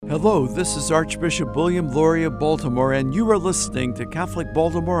Hello, this is Archbishop William Lori of Baltimore, and you are listening to Catholic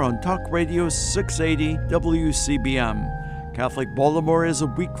Baltimore on Talk Radio 680 WCBM. Catholic Baltimore is a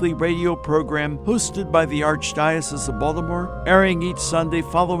weekly radio program hosted by the Archdiocese of Baltimore, airing each Sunday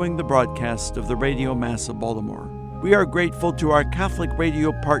following the broadcast of the Radio Mass of Baltimore. We are grateful to our Catholic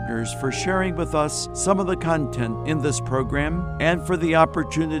radio partners for sharing with us some of the content in this program and for the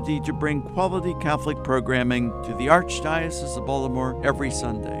opportunity to bring quality Catholic programming to the Archdiocese of Baltimore every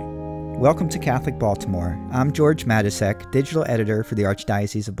Sunday. Welcome to Catholic Baltimore. I'm George Matisek, digital editor for the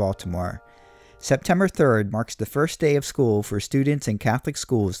Archdiocese of Baltimore. September 3rd marks the first day of school for students in Catholic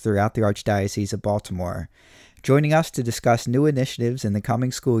schools throughout the Archdiocese of Baltimore. Joining us to discuss new initiatives in the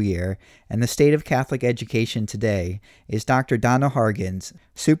coming school year and the state of Catholic education today is Dr. Donna Hargens,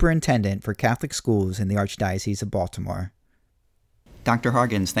 Superintendent for Catholic Schools in the Archdiocese of Baltimore. Dr.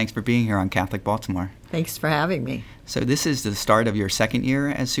 Hargens, thanks for being here on Catholic Baltimore. Thanks for having me. So this is the start of your second year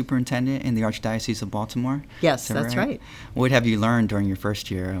as superintendent in the Archdiocese of Baltimore? Yes, that's right. What have you learned during your first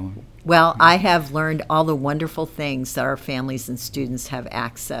year? Well, I have learned all the wonderful things that our families and students have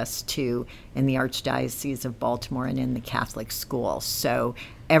access to in the Archdiocese of Baltimore and in the Catholic schools. So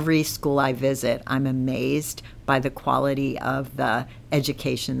every school I visit, I'm amazed by the quality of the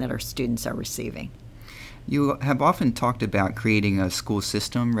education that our students are receiving. You have often talked about creating a school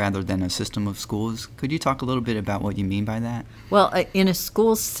system rather than a system of schools. Could you talk a little bit about what you mean by that? Well, in a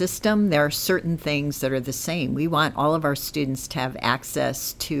school system, there are certain things that are the same. We want all of our students to have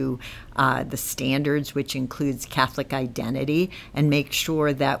access to the standards, which includes Catholic identity, and make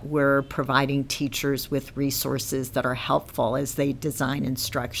sure that we're providing teachers with resources that are helpful as they design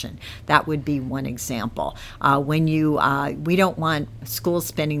instruction. That would be one example. We don't want schools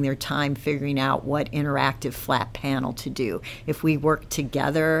spending their time figuring out what interactive flat panel to do. If we work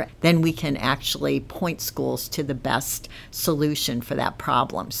together, then we can actually point schools to the best solution for that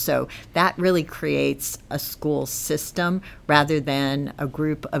problem. So that really creates a school system rather than a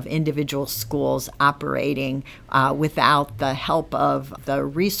group of individual schools operating without the help of the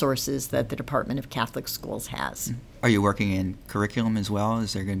resources that the Department of Catholic Schools has. Are you working in curriculum as well?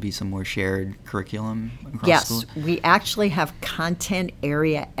 Is there going to be some more shared curriculum across schools? Yes, we actually have content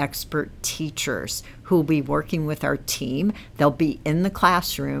area expert teachers who will be working with our team. They'll be in the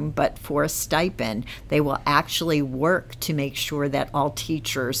classroom, but for a stipend, they will actually work to make sure that all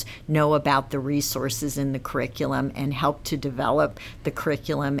teachers know about the resources in the curriculum and help to develop the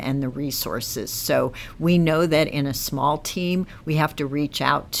curriculum and the resources. So we know that in a small team, we have to reach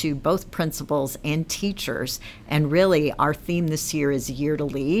out to both principals and teachers, and really our theme this year is Year to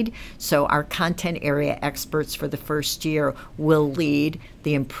Lead. So our content area experts for the first year will lead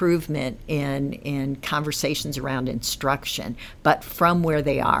the improvement in conversations around instruction, but from where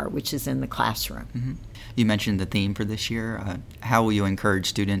they are, which is in the classroom. Mm-hmm. You mentioned the theme for this year. How will you encourage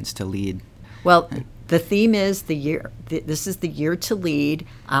students to lead? Well, the theme is this is the year to lead.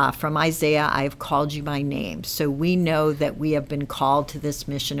 From Isaiah, I have called you by name. So we know that we have been called to this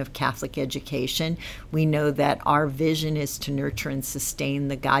mission of Catholic education. We know that our vision is to nurture and sustain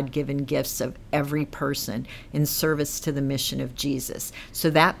the God-given gifts of every person in service to the mission of Jesus. So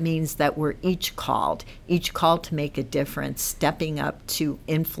that means that we're each called to make a difference, stepping up to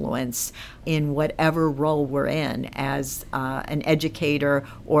influence in whatever role we're in as an educator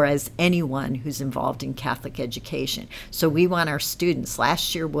or as anyone who's involved in Catholic education. So we want our students.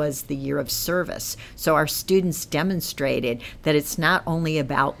 Last year was the year of service. So our students demonstrated that it's not only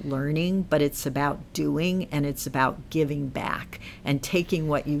about learning, but it's about doing, and it's about giving back and taking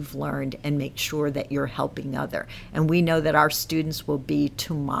what you've learned and make sure that you're helping other. And we know that our students will be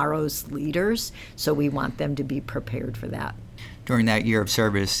tomorrow's leaders, so we want them to be prepared for that. During that year of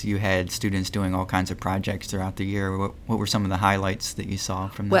service, you had students doing all kinds of projects throughout the year. What were some of the highlights that you saw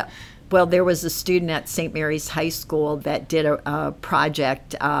from that? Well, there was a student at St. Mary's High School that did a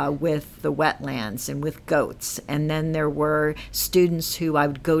project with the wetlands and with goats. And then there were students who I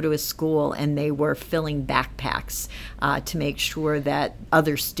would go to a school and they were filling backpacks to make sure that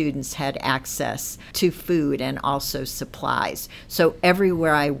other students had access to food and also supplies. So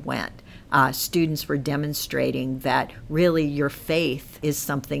everywhere I went, students were demonstrating that really your faith is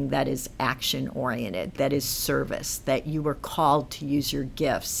something that is action-oriented, that is service, that you were called to use your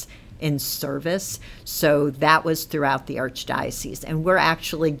gifts in service. So that was throughout the Archdiocese. And we're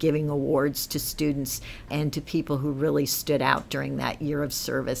actually giving awards to students and to people who really stood out during that year of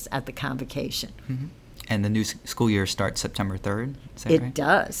service at the convocation. Mm-hmm. And the new school year starts September 3rd? Is that It right?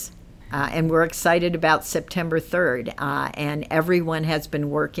 does. And we're excited about September 3rd. And everyone has been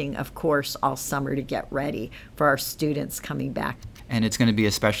working, of course, all summer to get ready for our students coming back. And it's going to be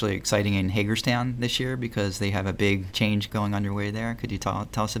especially exciting in Hagerstown this year because they have a big change going underway there. Could you tell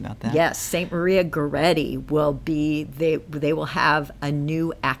us about that? Yes, St. Maria Goretti will be, they will have a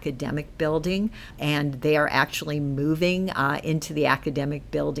new academic building, and they are actually moving into the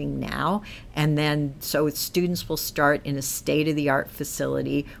academic building now. And then, so students will start in a state-of-the-art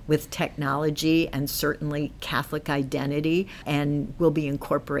facility with technology and certainly Catholic identity, and will be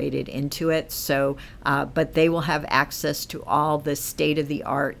incorporated into it. So, but they will have access to all the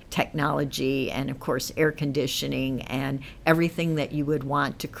state-of-the-art technology and, of course, air conditioning and everything that you would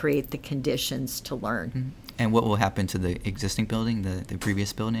want to create the conditions to learn. Mm-hmm. And what will happen to the existing building, the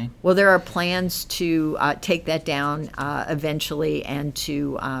previous building? Well, there are plans to take that down eventually and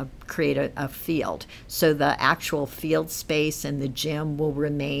to create a field. So the actual field space and the gym will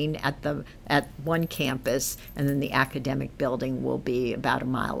remain at one campus, and then the academic building will be about a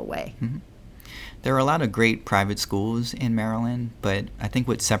mile away. Mm-hmm. There are a lot of great private schools in Maryland, but I think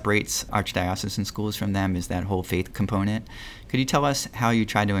what separates archdiocesan schools from them is that whole faith component. Could you tell us how you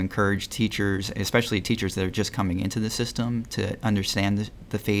try to encourage teachers, especially teachers that are just coming into the system, to understand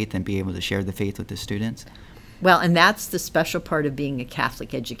the faith and be able to share the faith with the students? Well, and that's the special part of being a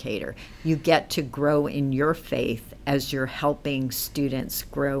Catholic educator. You get to grow in your faith as you're helping students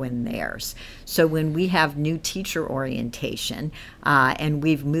grow in theirs. So when we have new teacher orientation, and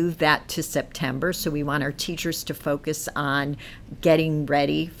we've moved that to September, so we want our teachers to focus on getting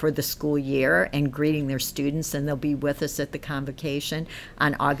ready for the school year and greeting their students, and they'll be with us at the convocation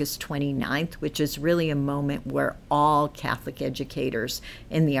on August 29th, which is really a moment where all Catholic educators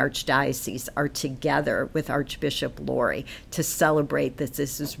in the Archdiocese are together with Archbishop Lori to celebrate that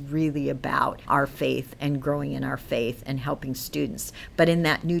this is really about our faith and growing in our faith and helping students. But in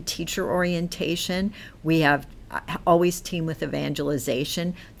that new teacher orientation, we have always team with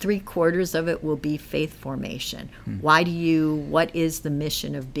evangelization. 3/4 of it will be faith formation. What is the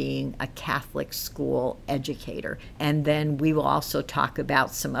mission of being a Catholic school educator? And then we will also talk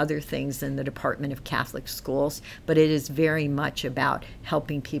about some other things in the Department of Catholic Schools, but it is very much about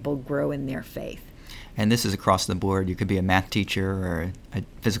helping people grow in their faith. And this is across the board. You could be a math teacher or a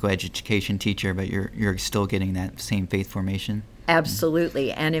physical education teacher, but you're still getting that same faith formation.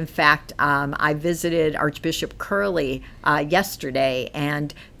 Absolutely. And in fact, I visited Archbishop Curley yesterday,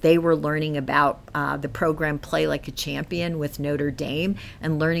 and they were learning about the program Play Like a Champion with Notre Dame,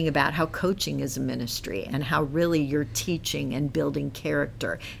 and learning about how coaching is a ministry and how really you're teaching and building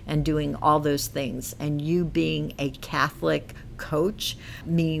character and doing all those things. And you being a Catholic coach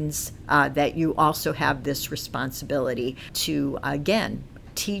means that you also have this responsibility to, again,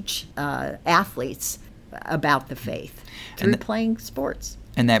 teach athletes about the faith through playing sports.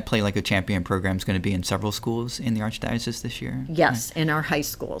 And that Play Like a Champion program is going to be in several schools in the Archdiocese this year? Yes, in our high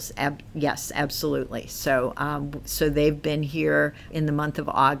schools. Yes, absolutely. So so they've been here in the month of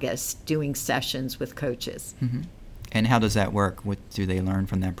August doing sessions with coaches. Mm-hmm. And how does that work? What do they learn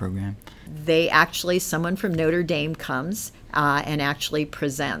from that program? Someone from Notre Dame comes and actually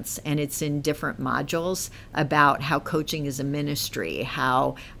presents, and it's in different modules about how coaching is a ministry,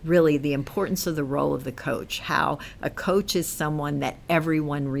 how really the importance of the role of the coach, how a coach is someone that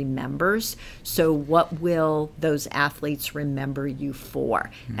everyone remembers. So what will those athletes remember you for?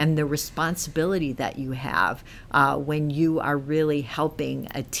 Mm-hmm. And the responsibility that you have when you are really helping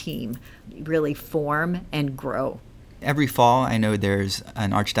a team really form and grow. Every fall, I know there's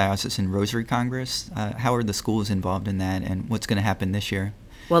an Archdiocesan Rosary Congress. How are the schools involved in that, and what's going to happen this year?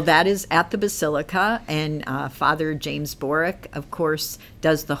 Well, that is at the Basilica, and Father James Borick, of course,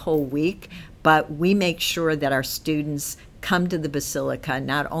 does the whole week, but we make sure that our students come to the Basilica,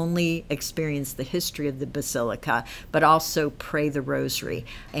 not only experience the history of the Basilica, but also pray the Rosary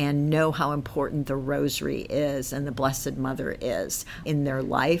and know how important the Rosary is and the Blessed Mother is in their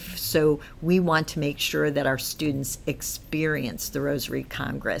life. So we want to make sure that our students experience the Rosary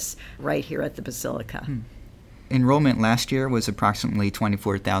Congress right here at the Basilica. Enrollment last year was approximately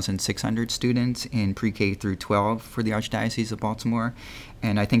 24,600 students in pre-K through 12 for the Archdiocese of Baltimore.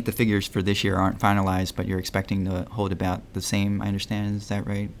 And I think the figures for this year aren't finalized, but you're expecting to hold about the same, I understand. Is that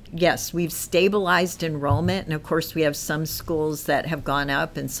right? Yes, we've stabilized enrollment. And of course, we have some schools that have gone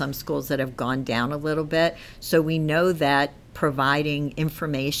up and some schools that have gone down a little bit. So we know that providing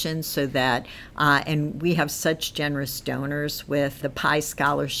information so that, and we have such generous donors with the PI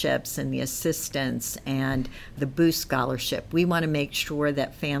scholarships and the assistance and the Boost scholarship. We want to make sure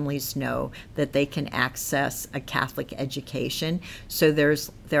that families know that they can access a Catholic education. So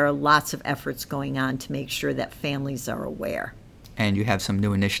there are lots of efforts going on to make sure that families are aware. And you have some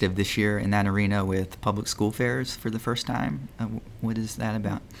new initiative this year in that arena with public school fairs for the first time. What is that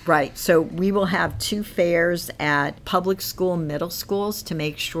about? Right. So we will have 2 fairs at public school, middle schools to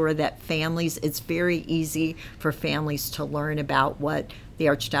make sure that families, it's very easy for families to learn about what the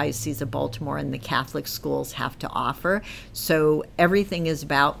Archdiocese of Baltimore and the Catholic schools have to offer. So everything is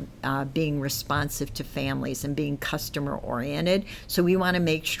about being responsive to families and being customer oriented. So we want to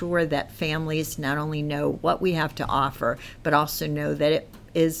make sure that families not only know what we have to offer, but also know that it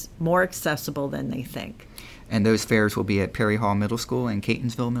is more accessible than they think. And those fairs will be at Perry Hall Middle School and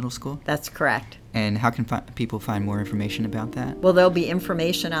Catonsville Middle School? That's correct. And how can people find more information about that? Well, there'll be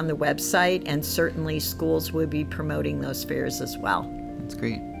information on the website, and certainly schools will be promoting those fairs as well. That's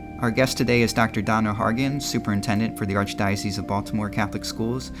great. Our guest today is Dr. Donna Hargan, Superintendent for the Archdiocese of Baltimore Catholic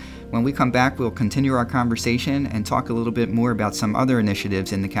Schools. When we come back, we'll continue our conversation and talk a little bit more about some other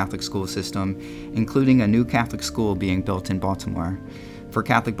initiatives in the Catholic school system, including a new Catholic school being built in Baltimore. For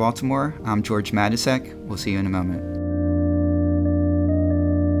Catholic Baltimore, I'm George Matysek. We'll see you in a moment.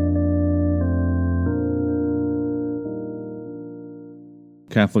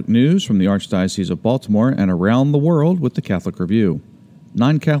 Catholic news from the Archdiocese of Baltimore and around the world with the Catholic Review.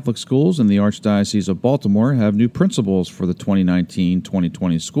 9 Catholic schools in the Archdiocese of Baltimore have new principals for the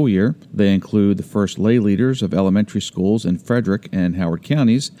 2019-2020 school year. They include the first lay leaders of elementary schools in Frederick and Howard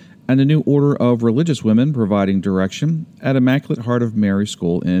counties, and a new order of religious women providing direction at Immaculate Heart of Mary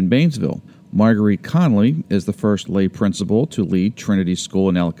School in Baynesville. Marguerite Connolly is the first lay principal to lead Trinity School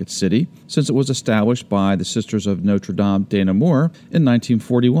in Ellicott City since it was established by the Sisters of Notre Dame de Namur in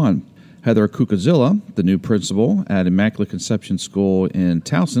 1941. Heather Kukazilla, the new principal at Immaculate Conception School in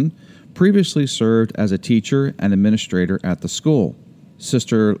Towson, previously served as a teacher and administrator at the school.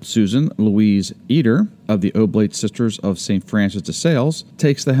 Sister Susan Louise Eder of the Oblate Sisters of St. Francis de Sales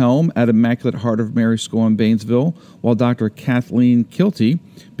takes the helm at Immaculate Heart of Mary School in Baynesville, while Dr. Kathleen Kilty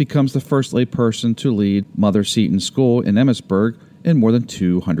becomes the first lay person to lead Mother Seton School in Emmitsburg in more than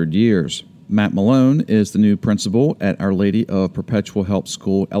 200 years. Matt Malone is the new principal at Our Lady of Perpetual Help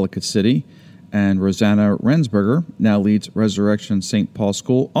School, Ellicott City, and Rosanna Rensberger now leads Resurrection St. Paul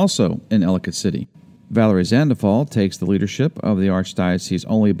School, also in Ellicott City. Valerie Zandefall takes the leadership of the Archdiocese's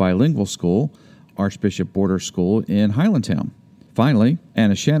only bilingual school, Archbishop Border School in Highlandtown. Finally,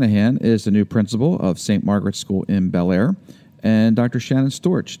 Anna Shanahan is the new principal of St. Margaret's School in Bel Air, and Dr. Shannon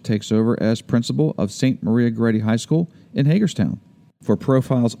Storch takes over as principal of St. Maria Goretti High School in Hagerstown. For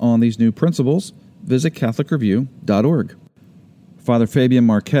profiles on these new principals, visit CatholicReview.org. Father Fabian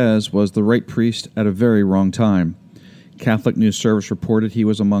Marquez was the right priest at a very wrong time. Catholic News Service reported he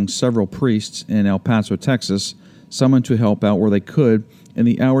was among several priests in El Paso, Texas, summoned to help out where they could in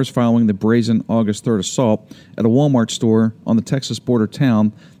the hours following the brazen August 3rd assault at a Walmart store on the Texas border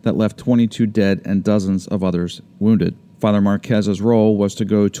town that left 22 dead and dozens of others wounded. Father Marquez's role was to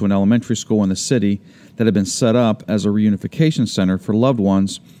go to an elementary school in the city that had been set up as a reunification center for loved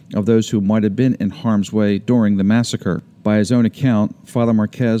ones of those who might have been in harm's way during the massacre. By his own account, Father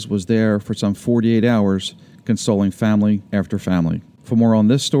Marquez was there for some 48 hours, consoling family after family. For more on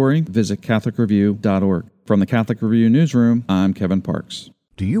this story, visit CatholicReview.org. From the Catholic Review Newsroom, I'm Kevin Parks.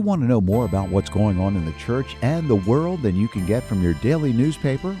 Do you want to know more about what's going on in the church and the world than you can get from your daily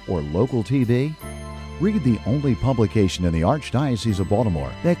newspaper or local TV? Read the only publication in the Archdiocese of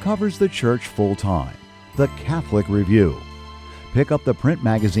Baltimore that covers the church full-time, the Catholic Review. Pick up the print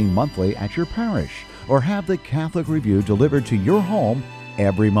magazine monthly at your parish or have the Catholic Review delivered to your home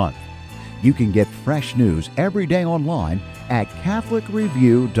every month. You can get fresh news every day online at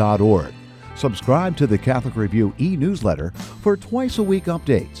CatholicReview.org. Subscribe to the Catholic Review e-newsletter for twice-a-week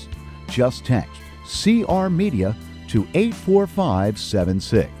updates. Just text CR Media to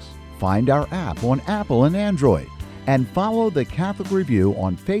 84576. Find our app on Apple and Android, and follow the Catholic Review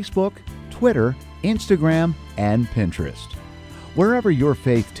on Facebook, Twitter, Instagram, and Pinterest. Wherever your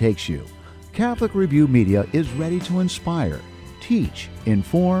faith takes you, Catholic Review Media is ready to inspire, teach,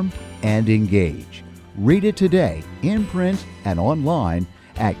 inform, and engage. Read it today in print and online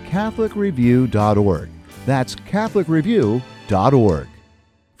at CatholicReview.org. That's CatholicReview.org.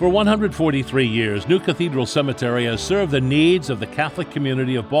 For 143 years, New Cathedral Cemetery has served the needs of the Catholic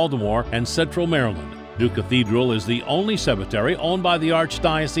community of Baltimore and Central Maryland. New Cathedral is the only cemetery owned by the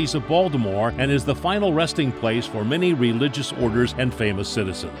Archdiocese of Baltimore and is the final resting place for many religious orders and famous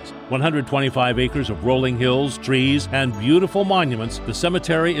citizens. 125 acres of rolling hills, trees, and beautiful monuments, the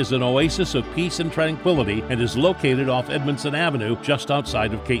cemetery is an oasis of peace and tranquility and is located off Edmondson Avenue just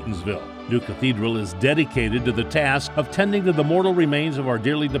outside of Catonsville. New Cathedral is dedicated to the task of tending to the mortal remains of our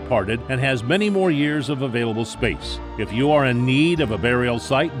dearly departed and has many more years of available space. If you are in need of a burial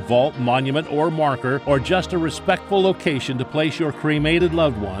site, vault, monument, or marker, or just a respectful location to place your cremated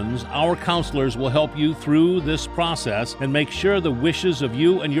loved ones, our counselors will help you through this process and make sure the wishes of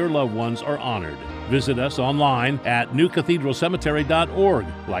you and your loved ones are honored. Visit us online at newcathedralcemetery.org.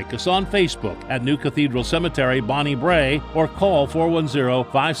 Like us on Facebook at New Cathedral Cemetery, Bonnie Bray, or call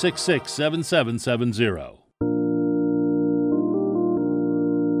 410-566-7770.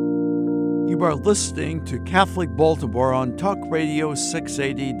 You are listening to Catholic Baltimore on Talk Radio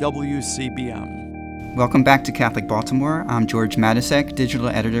 680 WCBM. Welcome back to Catholic Baltimore. I'm George Matysek, Digital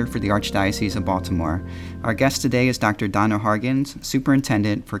Editor for the Archdiocese of Baltimore. Our guest today is Dr. Donna Hargens,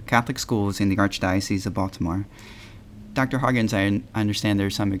 Superintendent for Catholic Schools in the Archdiocese of Baltimore. Dr. Hargens, I understand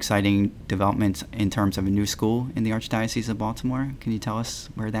there's some exciting developments in terms of a new school in the Archdiocese of Baltimore. Can you tell us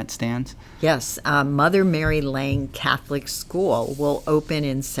where that stands? Yes, Mother Mary Lane Catholic School will open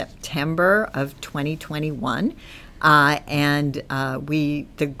in September of 2021. And the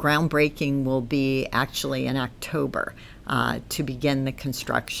groundbreaking will be actually in October to begin the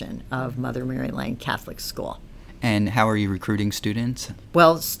construction of Mother Mary Lane Catholic School. And how are you recruiting students?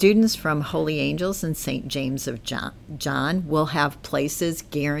 Well, students from Holy Angels and St. James of John will have places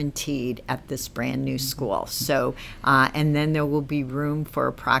guaranteed at this brand new school. So, and then there will be room for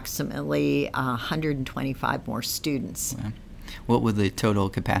approximately 125 more students. Wow. What would the total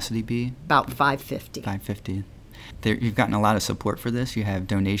capacity be? About 550. 550. You've gotten a lot of support for this. You have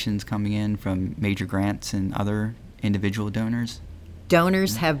donations coming in from major grants and other individual donors.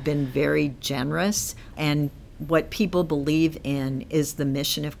 Donors have been very generous, and what people believe in is the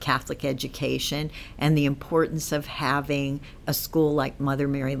mission of Catholic education and the importance of having a school like Mother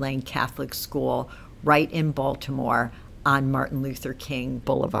Mary Lane Catholic School right in Baltimore on Martin Luther King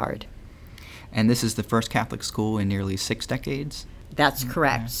Boulevard. And this is the first Catholic school in nearly 6 decades? That's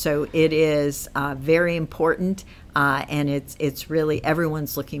correct. So it is very important, and it's really,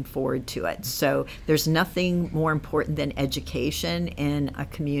 everyone's looking forward to it. So there's nothing more important than education in a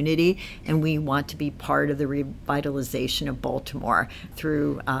community, and we want to be part of the revitalization of Baltimore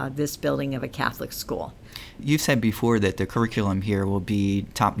through this building of a Catholic school. You've said before that the curriculum here will be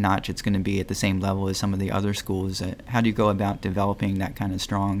top-notch. It's going to be at the same level as some of the other schools. How do you go about developing that kind of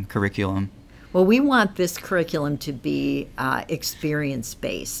strong curriculum? Well, we want this curriculum to be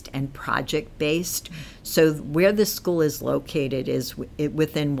experience-based and project-based. So where the school is located is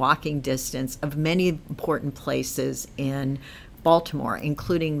within walking distance of many important places in Baltimore,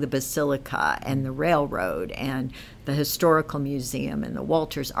 including the Basilica and the Railroad and the Historical Museum and the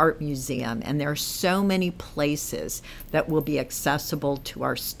Walters Art Museum. And there are so many places that will be accessible to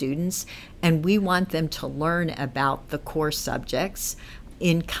our students. And we want them to learn about the core subjects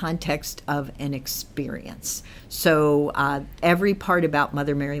in context of an experience. So every part about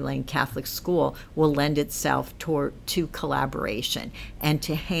Mother Mary Lane Catholic School will lend itself to collaboration and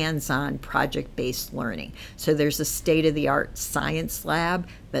to hands-on project-based learning. So there's a state-of-the-art science lab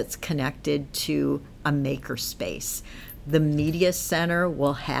that's connected to a makerspace. The Media Center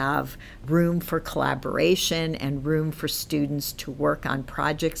will have room for collaboration and room for students to work on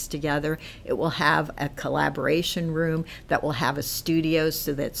projects together. It will have a collaboration room that will have a studio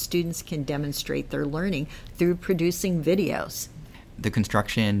so that students can demonstrate their learning through producing videos. The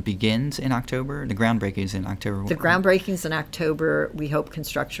construction begins in October? The groundbreaking is in October? The groundbreaking is in October. We hope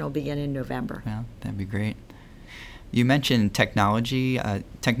construction will begin in November. Well, that'd be great. You mentioned technology.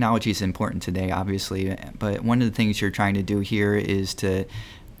 Technology is important today, obviously, but one of the things you're trying to do here is to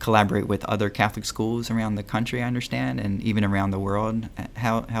collaborate with other Catholic schools around the country, I understand, and even around the world.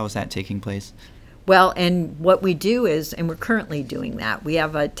 How is that taking place? Well, and what we do is, and we're currently doing that, we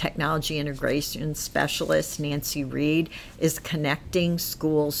have a technology integration specialist, Nancy Reed, is connecting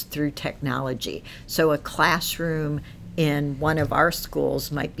schools through technology. So a classroom in one of our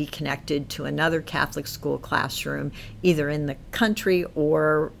schools might be connected to another Catholic school classroom, either in the country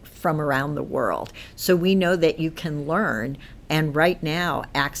or from around the world. So we know that you can learn, and right now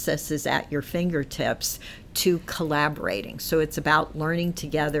access is at your fingertips to collaborating. So it's about learning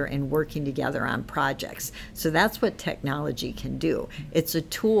together and working together on projects. So that's what technology can do. It's a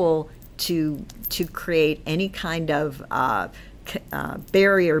tool to create any kind of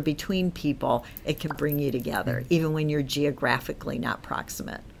barrier between people. It can bring you together, even when you're geographically not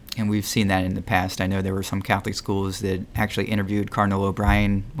proximate. And we've seen that in the past. I know there were some Catholic schools that actually interviewed Cardinal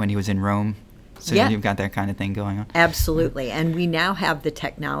O'Brien when he was in Rome. So Yeah. you've got that kind of thing going on. Absolutely. And we now have the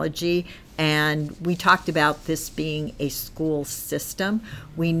technology, and we talked about this being a school system.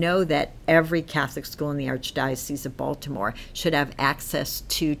 We know that every Catholic school in the Archdiocese of Baltimore should have access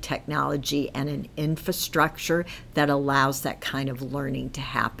to technology and an infrastructure that allows that kind of learning to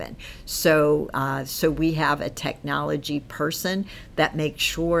happen. So we have a technology person that makes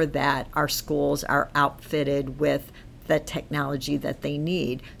sure that our schools are outfitted with the technology that they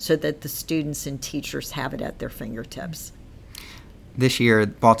need so that the students and teachers have it at their fingertips. This year,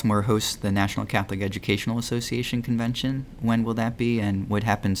 Baltimore hosts the National Catholic Educational Association Convention. When will that be, and what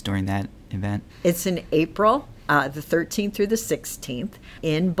happens during that event? It's in April, the 13th through the 16th,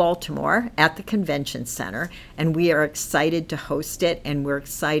 in Baltimore at the Convention Center, and we are excited to host it, and we're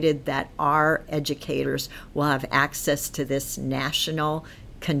excited that our educators will have access to this national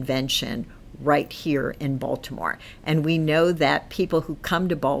convention right here in Baltimore. And we know that people who come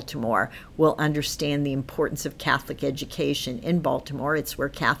to Baltimore will understand the importance of Catholic education in Baltimore. It's where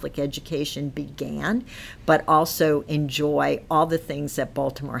Catholic education began, but also enjoy all the things that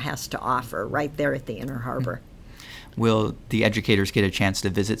Baltimore has to offer right there at the Inner Harbor. Will the educators get a chance to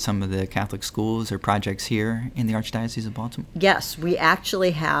visit some of the Catholic schools or projects here in the Archdiocese of Baltimore? Yes, we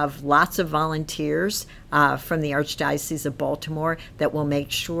actually have lots of volunteers from the Archdiocese of Baltimore that will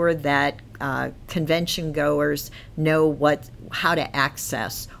make sure that convention goers know how to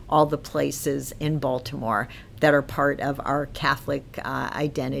access all the places in Baltimore that are part of our Catholic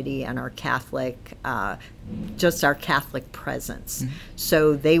identity and our Catholic, just our Catholic presence. Mm-hmm.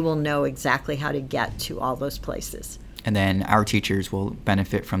 So they will know exactly how to get to all those places. And then our teachers will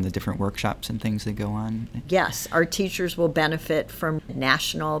benefit from the different workshops and things that go on? Yes, our teachers will benefit from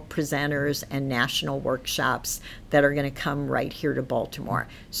national presenters and national workshops that are going to come right here to Baltimore.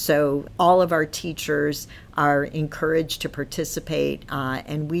 So all of our teachers are encouraged to participate,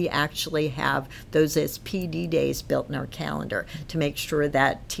 and we actually have those as PD days built in our calendar to make sure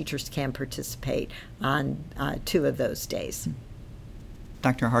that teachers can participate on 2 of those days.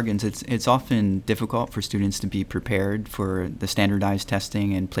 Dr. Hargens, it's often difficult for students to be prepared for the standardized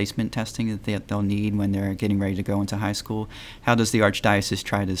testing and placement testing that they'll need when they're getting ready to go into high school. How does the Archdiocese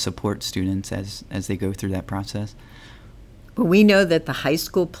try to support students as they go through that process? We know that the high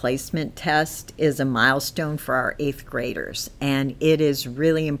school placement test is a milestone for our 8th graders, and it is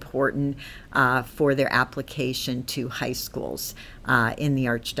really important for their application to high schools in the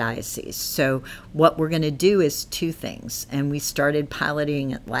Archdiocese. So what we're going to do is 2 things, and we started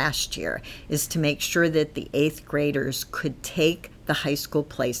piloting it last year, is to make sure that the 8th graders could take the high school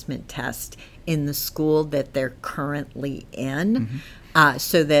placement test in the school that they're currently in,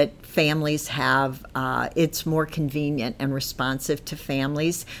 so that families have, it's more convenient and responsive to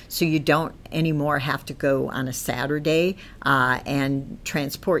families, so you don't anymore have to go on a Saturday and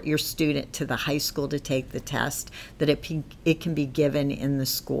transport your student to the high school to take the test, that it can be given in the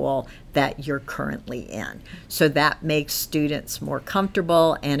school that you're currently in. So that makes students more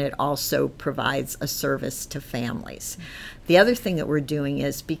comfortable, and it also provides a service to families. The other thing that we're doing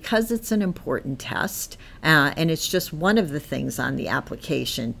is, because it's an important test, and it's just one of the things on the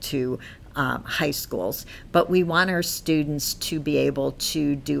application to high schools, but we want our students to be able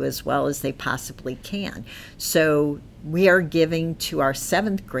to do as well as they possibly can. So we are giving to our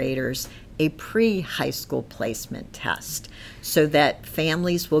 7th graders a pre-high school placement test so that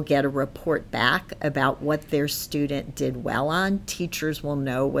families will get a report back about what their student did well on. Teachers will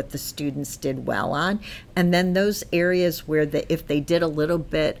know what the students did well on. And then those areas where if they did a little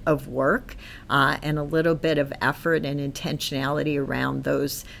bit of work and a little bit of effort and intentionality around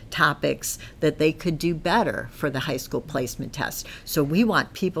those topics, that they could do better for the high school placement test. So we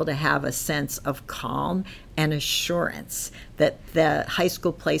want people to have a sense of calm and assurance that the high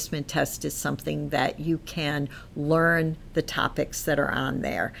school placement test is something that you can learn the topics that are on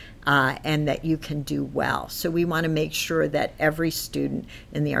there and that you can do well. So we want to make sure that every student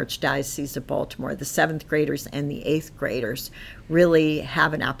in the Archdiocese of Baltimore, the 7th graders and the 8th graders, really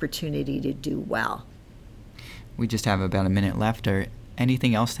have an opportunity to do well. We just have about a minute left. Or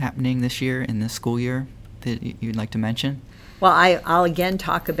anything else happening this year in this school year that you'd like to mention? Well, I'll again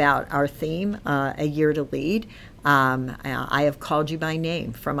talk about our theme, A Year to Lead. I have called you by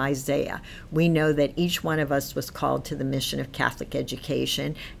name from Isaiah. We know that each one of us was called to the mission of Catholic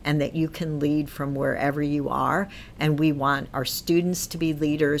education, and that you can lead from wherever you are. And we want our students to be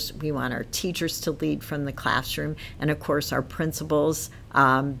leaders. We want our teachers to lead from the classroom. And of course, our principals,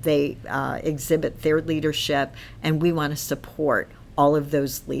 they exhibit their leadership, and we want to support all of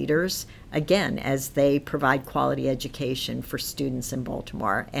those leaders, again, as they provide quality education for students in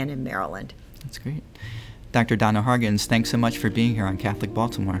Baltimore and in Maryland. That's great. Dr. Donna Hargens, thanks so much for being here on Catholic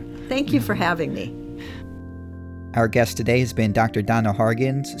Baltimore. Thank you for having me. Our guest today has been Dr. Donna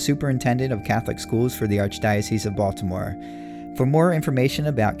Hargens, Superintendent of Catholic Schools for the Archdiocese of Baltimore. For more information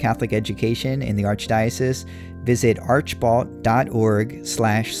about Catholic education in the Archdiocese, visit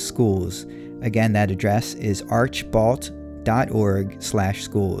archbalt.org/schools. Again, that address is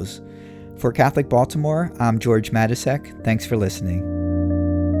archbalt.org/schools. For Catholic Baltimore, I'm George Matusek. Thanks for listening.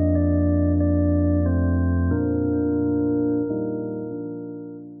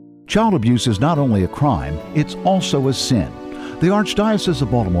 Child abuse is not only a crime, it's also a sin. The Archdiocese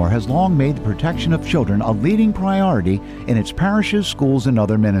of Baltimore has long made the protection of children a leading priority in its parishes, schools, and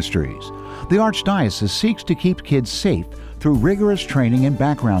other ministries. The Archdiocese seeks to keep kids safe through rigorous training and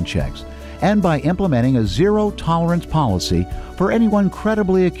background checks, and by implementing a zero-tolerance policy for anyone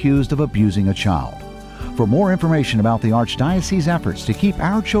credibly accused of abusing a child. For more information about the Archdiocese's efforts to keep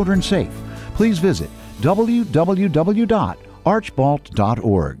our children safe, please visit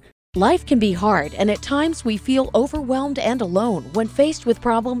www.archbalt.org. Life can be hard, and at times we feel overwhelmed and alone. When faced with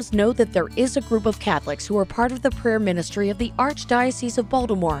problems, know that there is a group of Catholics who are part of the prayer ministry of the Archdiocese of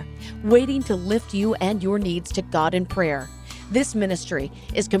Baltimore, waiting to lift you and your needs to God in prayer. This ministry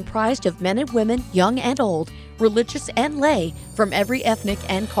is comprised of men and women, young and old, religious and lay, from every ethnic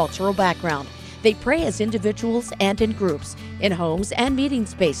and cultural background. They pray as individuals and in groups, in homes and meeting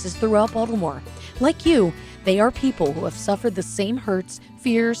spaces throughout Baltimore. Like you, they are people who have suffered the same hurts,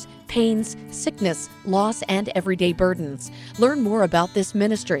 fears, pains, sickness, loss, and everyday burdens. Learn more about this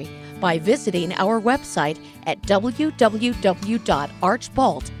ministry by visiting our website at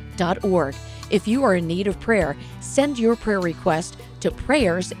www.archbalt.org. If you are in need of prayer, send your prayer request to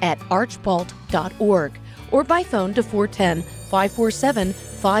prayers@archbalt.org or by phone to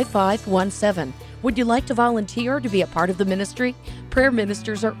 410-547-5517. Would you like to volunteer to be a part of the ministry? Prayer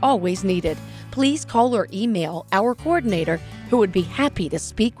ministers are always needed. Please call or email our coordinator, who would be happy to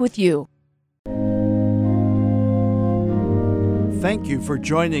speak with you. Thank you for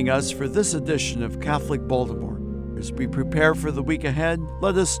joining us for this edition of Catholic Baltimore. As we prepare for the week ahead,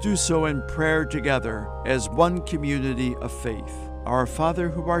 let us do so in prayer together as one community of faith. Our Father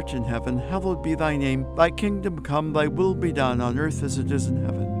who art in heaven, hallowed be thy name. Thy kingdom come, thy will be done on earth as it is in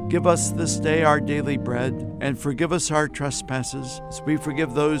heaven. Give us this day our daily bread, and forgive us our trespasses, as we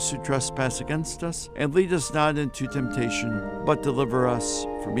forgive those who trespass against us. And lead us not into temptation, but deliver us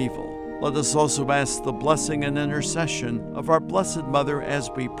from evil. Let us also ask the blessing and intercession of our Blessed Mother as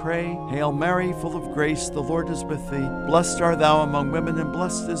we pray. Hail Mary, full of grace, the Lord is with thee. Blessed art thou among women, and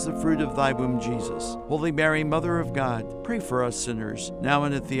blessed is the fruit of thy womb, Jesus. Holy Mary, Mother of God, pray for us sinners, now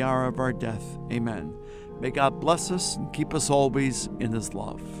and at the hour of our death. Amen. May God bless us and keep us always in his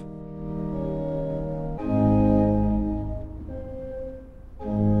love.